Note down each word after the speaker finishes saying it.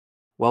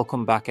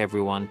Welcome back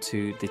everyone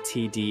to the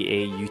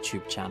TDA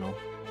YouTube channel,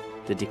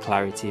 the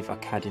Declarative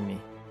Academy.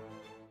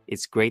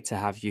 It's great to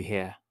have you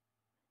here.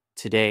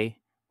 Today,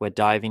 we're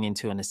diving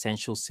into an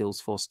essential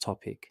Salesforce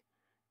topic,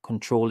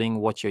 controlling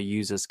what your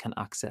users can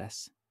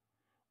access.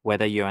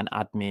 Whether you're an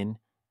admin,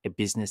 a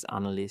business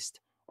analyst,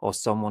 or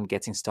someone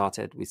getting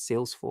started with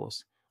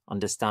Salesforce,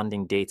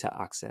 understanding data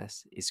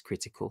access is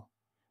critical.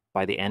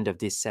 By the end of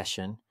this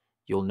session,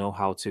 you'll know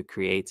how to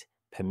create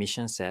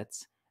permission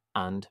sets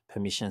and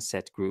permission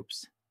set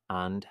groups,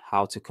 and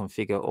how to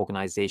configure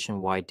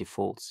organization-wide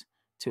defaults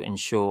to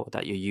ensure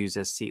that your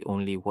users see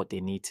only what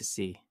they need to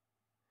see.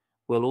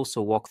 We'll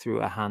also walk through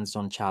a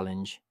hands-on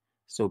challenge,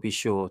 so be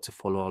sure to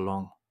follow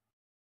along.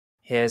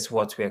 Here's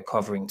what we're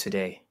covering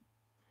today: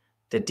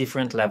 the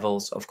different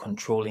levels of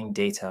controlling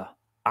data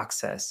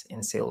access in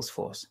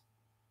Salesforce,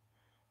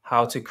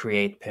 how to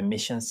create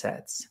permission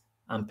sets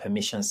and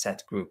permission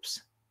set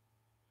groups,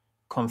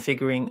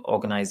 configuring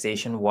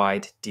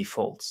organization-wide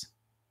defaults.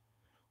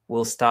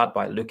 We'll start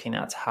by looking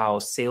at how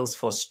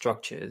Salesforce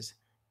structures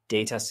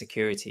data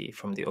security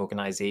from the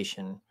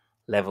organization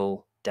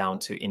level down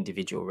to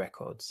individual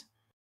records.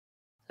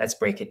 Let's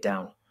break it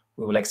down.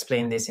 We will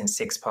explain this in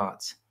 6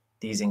 parts.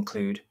 These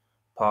include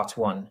Part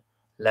 1,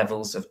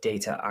 levels of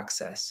data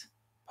access.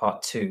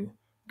 Part 2,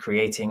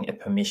 creating a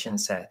permission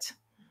set.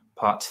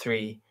 Part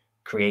 3,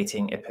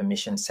 creating a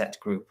permission set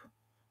group.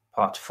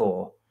 Part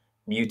 4,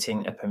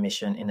 muting a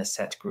permission in a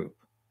set group.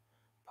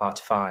 Part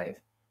 5,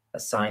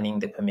 assigning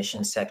the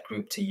permission set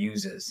group to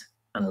users.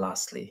 And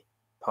lastly,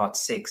 Part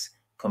 6,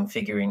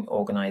 configuring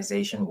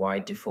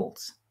organization-wide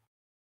defaults.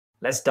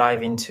 Let's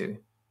dive into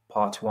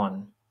Part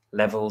 1,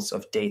 levels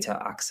of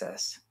data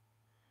access.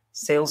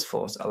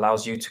 Salesforce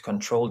allows you to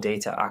control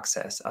data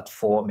access at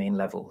 4 main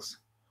levels.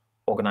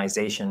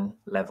 Organization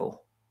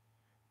level.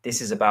 This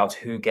is about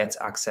who gets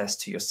access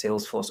to your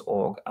Salesforce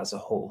org as a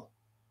whole.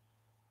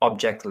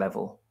 Object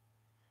level.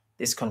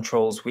 This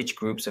controls which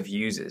groups of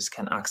users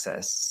can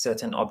access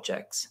certain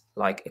objects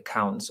like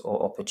accounts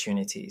or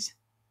opportunities.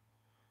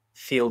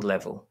 Field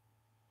level.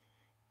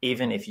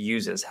 Even if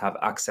users have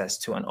access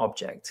to an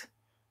object,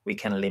 we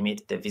can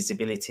limit the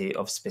visibility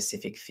of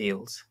specific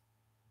fields.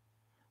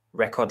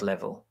 Record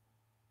level.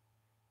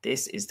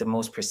 This is the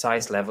most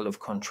precise level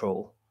of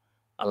control,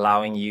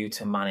 allowing you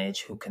to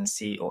manage who can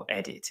see or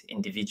edit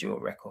individual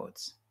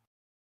records.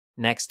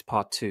 Next,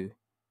 Part 2,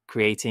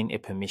 creating a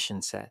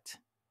permission set.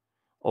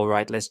 All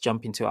right, let's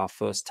jump into our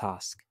first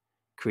task,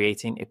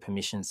 creating a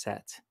permission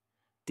set.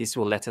 This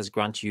will let us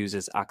grant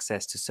users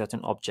access to certain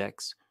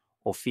objects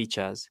or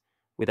features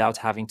without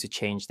having to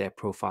change their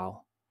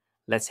profile.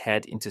 Let's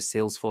head into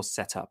Salesforce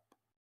Setup.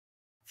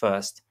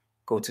 First,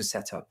 go to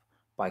Setup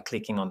by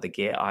clicking on the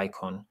gear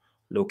icon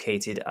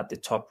located at the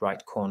top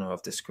right corner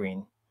of the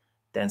screen.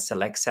 Then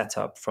select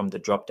Setup from the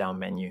drop-down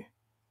menu.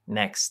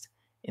 Next,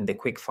 in the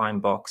Quick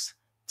Find box,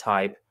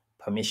 type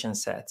Permission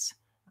Sets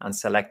and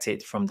select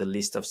it from the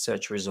list of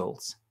search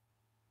results.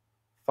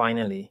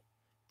 Finally,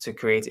 to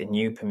create a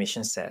new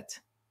permission set,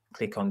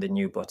 click on the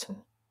New button.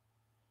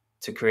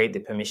 To create the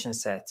permission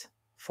set,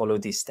 follow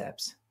these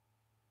steps.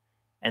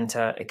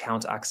 Enter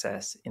account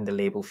access in the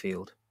label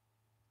field.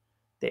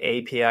 The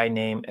API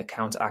name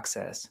account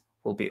access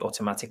will be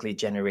automatically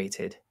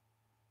generated.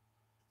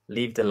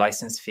 Leave the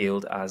license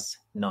field as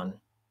none.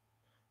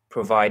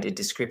 Provide a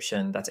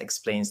description that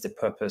explains the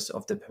purpose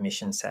of the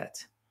permission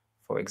set.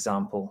 For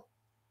example,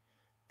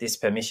 this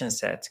permission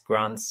set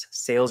grants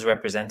sales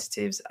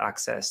representatives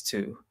access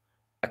to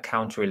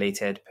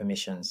account-related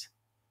permissions.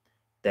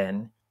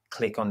 Then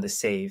click on the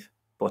Save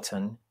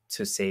button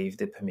to save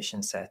the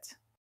permission set.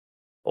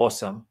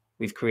 Awesome,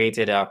 we've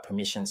created our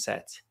permission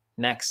set.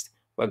 Next,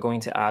 we're going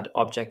to add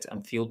object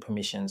and field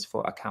permissions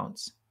for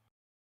accounts.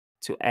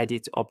 To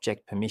edit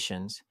object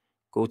permissions,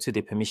 go to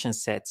the permission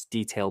sets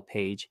detail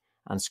page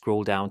and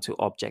scroll down to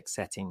object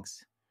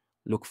settings.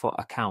 Look for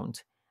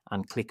account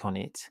and click on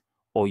it,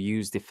 or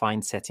use the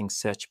Find Settings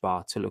search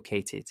bar to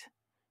locate it.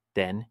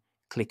 Then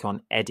click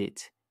on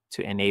Edit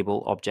to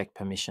enable object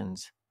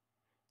permissions.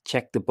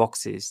 Check the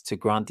boxes to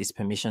grant this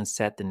permission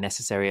set the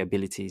necessary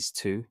abilities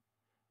to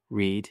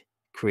read,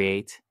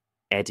 create,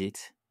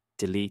 edit,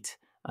 delete,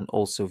 and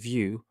also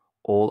view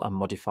all and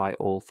modify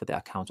all for the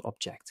account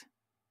object.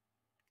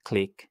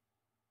 Click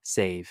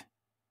Save.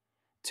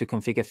 To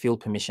configure field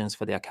permissions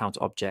for the account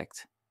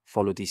object,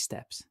 follow these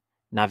steps.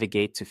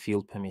 Navigate to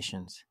Field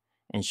Permissions.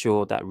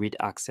 Ensure that read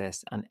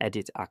access and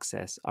edit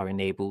access are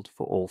enabled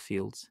for all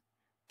fields.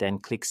 Then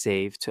click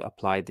Save to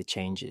apply the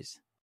changes.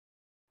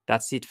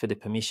 That's it for the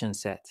permission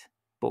set.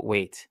 But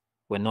wait,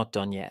 we're not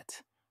done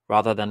yet.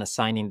 Rather than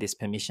assigning this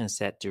permission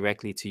set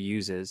directly to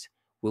users,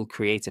 we'll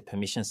create a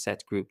permission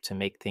set group to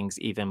make things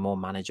even more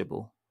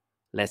manageable.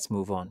 Let's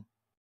move on.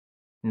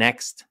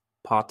 Next,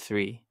 Part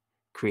 3,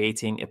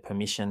 creating a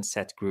permission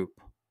set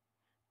group.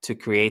 To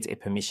create a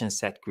permission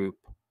set group,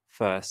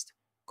 first,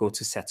 go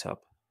to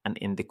Setup and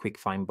in the Quick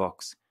Find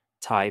box,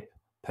 type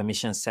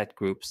Permission Set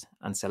Groups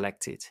and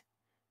select it.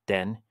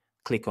 Then,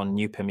 click on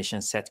New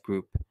Permission Set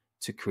Group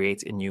to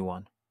create a new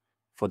one.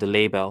 For the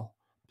label,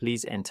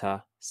 please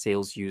enter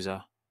Sales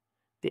User.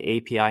 The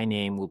API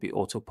name will be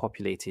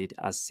auto-populated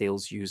as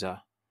sales user.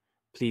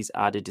 Please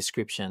add a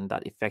description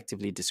that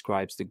effectively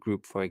describes the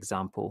group, for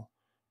example,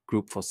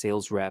 group for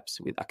sales reps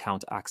with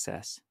account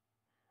access.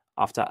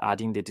 After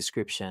adding the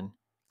description,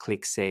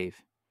 click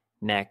Save.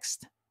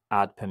 Next,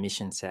 add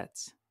permission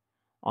sets.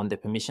 On the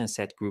permission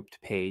set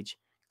grouped page,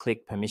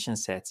 click Permission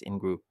Sets in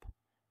Group.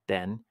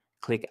 Then,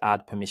 click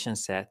Add Permission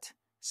Set,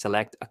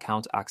 select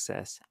Account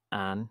Access,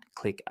 and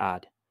click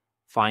Add.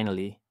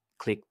 Finally,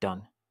 click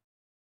Done.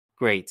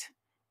 Great,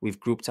 we've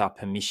grouped our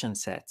permission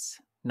sets.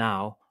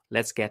 Now,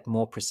 let's get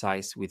more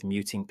precise with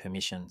muting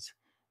permissions.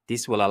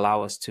 This will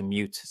allow us to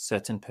mute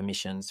certain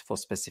permissions for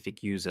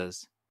specific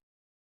users.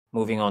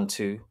 Moving on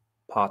to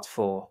Part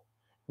 4,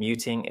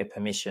 Muting a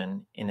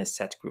permission in a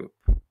set group.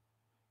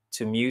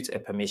 To mute a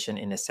permission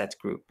in a set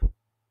group,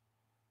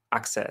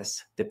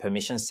 access the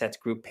Permission Set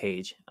Group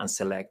page and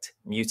select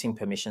Muting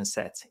Permission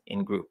Set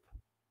in Group.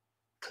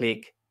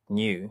 Click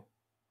New,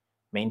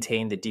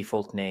 maintain the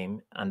default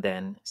name, and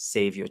then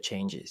save your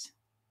changes.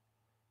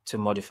 To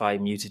modify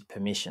muted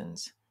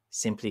permissions,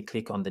 simply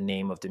click on the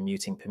name of the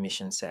muting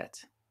permission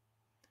set.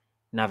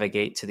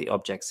 Navigate to the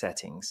object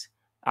settings,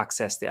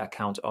 access the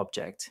account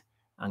object,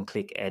 and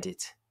click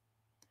Edit.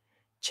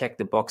 Check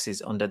the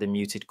boxes under the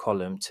muted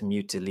column to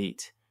mute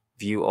delete,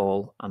 view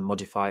all, and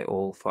modify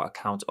all for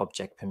account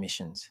object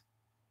permissions.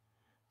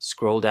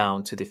 Scroll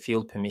down to the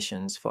field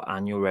permissions for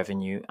annual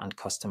revenue and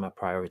customer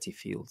priority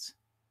fields.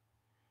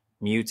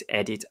 Mute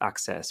edit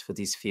access for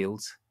these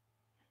fields,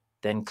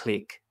 then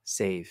click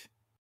Save.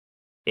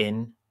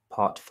 In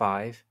Part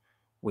 5,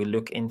 we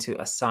look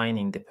into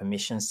assigning the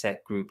permission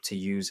set group to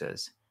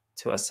users.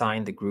 To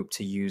assign the group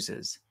to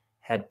users,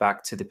 head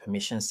back to the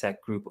Permission Set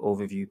Group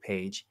Overview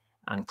page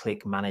and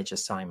click Manage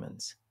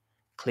Assignments.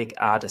 Click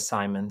Add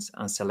Assignments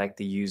and select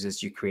the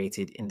users you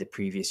created in the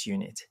previous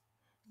unit.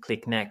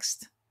 Click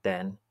Next,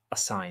 then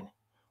Assign.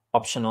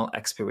 Optional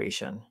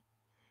expiration.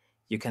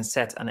 You can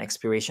set an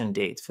expiration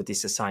date for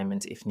this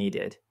assignment if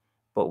needed,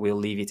 but we'll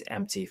leave it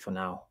empty for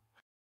now.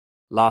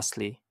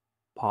 Lastly,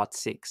 Part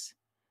 6,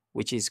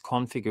 which is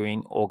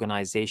configuring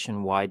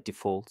organization-wide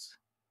defaults.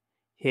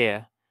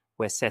 Here,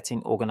 we're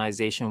setting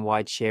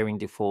organization-wide sharing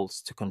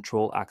defaults to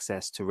control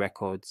access to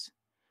records.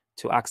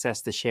 To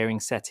access the sharing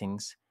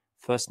settings,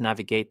 first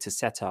navigate to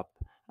Setup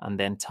and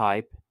then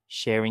type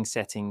Sharing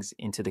Settings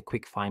into the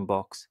Quick Find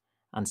box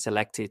and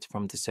select it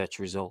from the search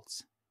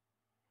results.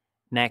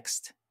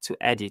 Next, to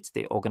edit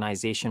the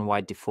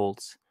organization-wide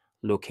defaults,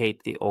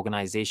 locate the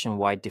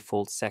organization-wide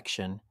defaults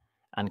section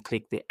and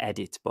click the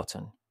Edit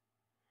button.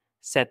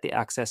 Set the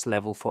access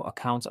level for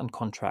account and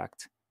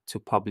contract to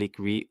public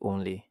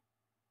read-only.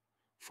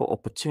 For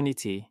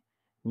opportunity,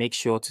 make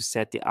sure to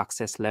set the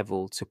access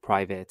level to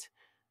private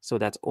so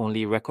that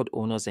only record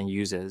owners and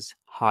users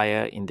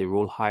higher in the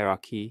role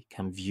hierarchy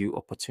can view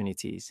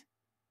opportunities.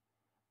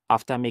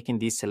 After making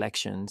these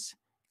selections,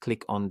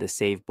 click on the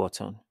Save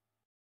button.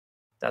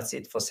 That's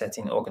it for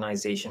setting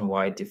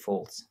organization-wide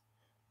defaults.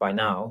 By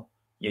now,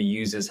 your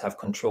users have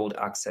controlled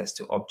access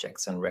to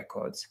objects and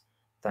records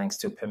thanks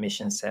to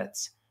permission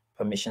sets,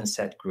 permission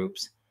set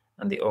groups,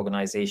 and the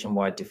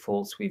organization-wide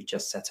defaults we've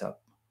just set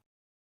up.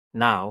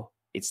 Now,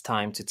 it's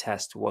time to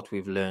test what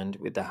we've learned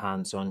with the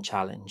hands-on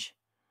challenge.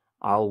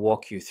 I'll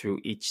walk you through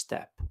each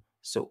step,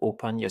 so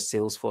open your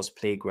Salesforce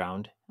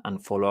playground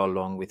and follow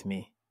along with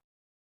me.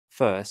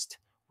 First,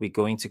 we're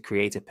going to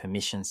create a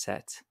permission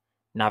set.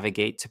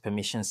 Navigate to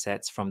permission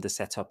sets from the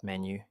Setup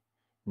menu.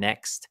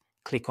 Next,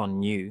 click on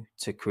New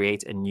to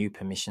create a new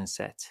permission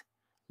set.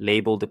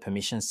 Label the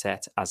permission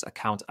set as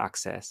Account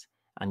Access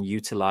and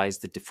utilize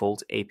the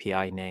default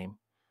API name.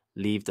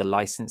 Leave the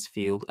license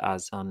field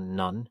as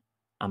None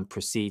and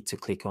proceed to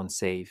click on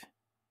Save.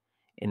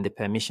 In the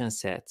permission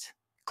set,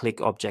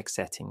 click Object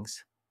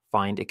Settings,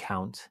 find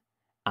Account,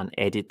 and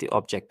edit the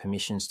object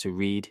permissions to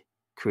read,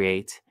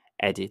 create,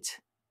 edit,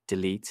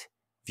 delete,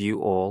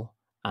 view all,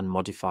 and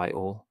modify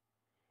all.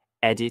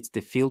 Edit the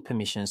field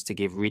permissions to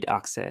give read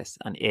access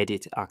and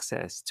edit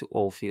access to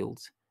all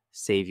fields.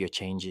 Save your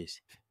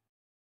changes.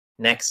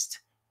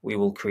 Next, we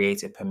will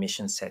create a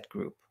permission set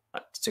group.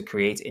 To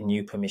create a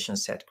new permission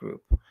set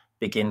group,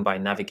 begin by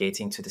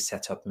navigating to the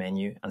Setup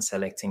menu and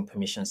selecting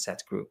Permission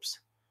Set Groups.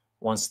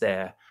 Once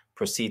there,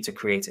 proceed to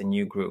create a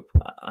new group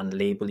and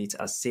label it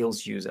as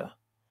Sales User.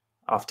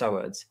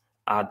 Afterwards,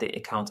 add the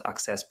account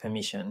access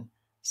permission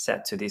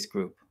set to this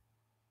group.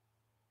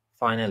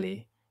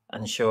 Finally,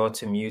 ensure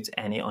to mute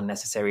any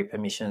unnecessary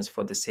permissions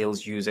for the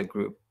Sales User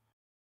group.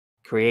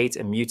 Create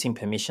a muting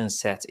permission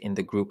set in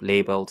the group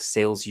labeled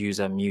Sales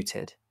User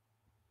Muted.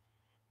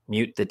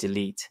 Mute the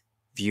delete,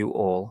 view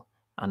all,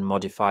 and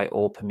modify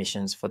all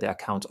permissions for the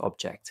account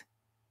object.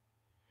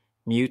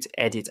 Mute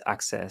edit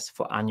access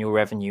for annual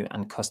revenue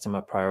and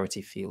customer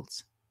priority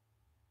fields.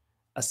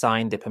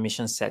 Assign the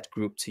permission set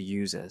group to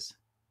users.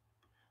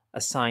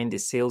 Assign the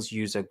sales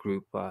user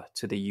group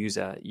to the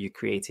user you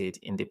created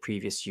in the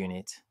previous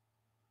unit.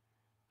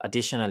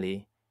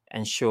 Additionally,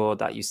 ensure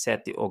that you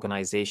set the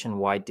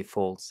organization-wide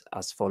defaults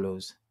as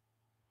follows.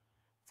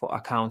 For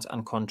account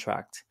and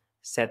contract,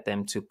 set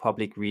them to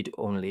public read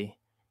only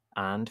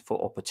and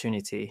for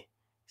opportunity,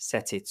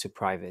 set it to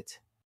private.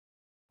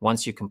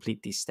 Once you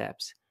complete these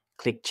steps,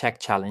 click Check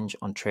Challenge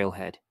on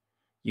Trailhead.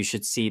 You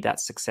should see that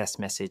success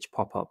message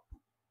pop up.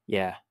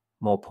 Yeah,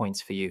 more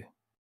points for you.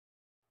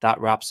 That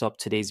wraps up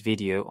today's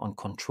video on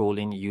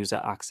controlling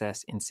user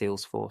access in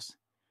Salesforce.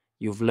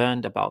 You've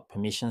learned about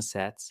permission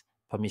sets,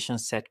 permission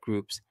set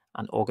groups,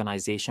 and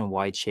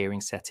organization-wide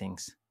sharing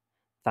settings.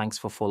 Thanks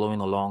for following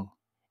along.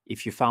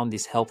 If you found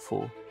this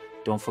helpful,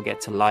 don't forget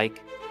to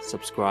like,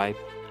 subscribe,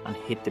 and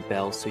hit the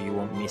bell so you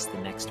won't miss the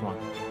next one.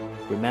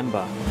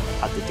 Remember,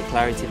 at the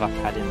Declarative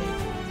Academy,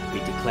 we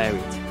declare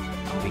it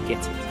and we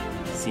get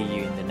it. See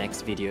you in the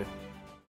next video.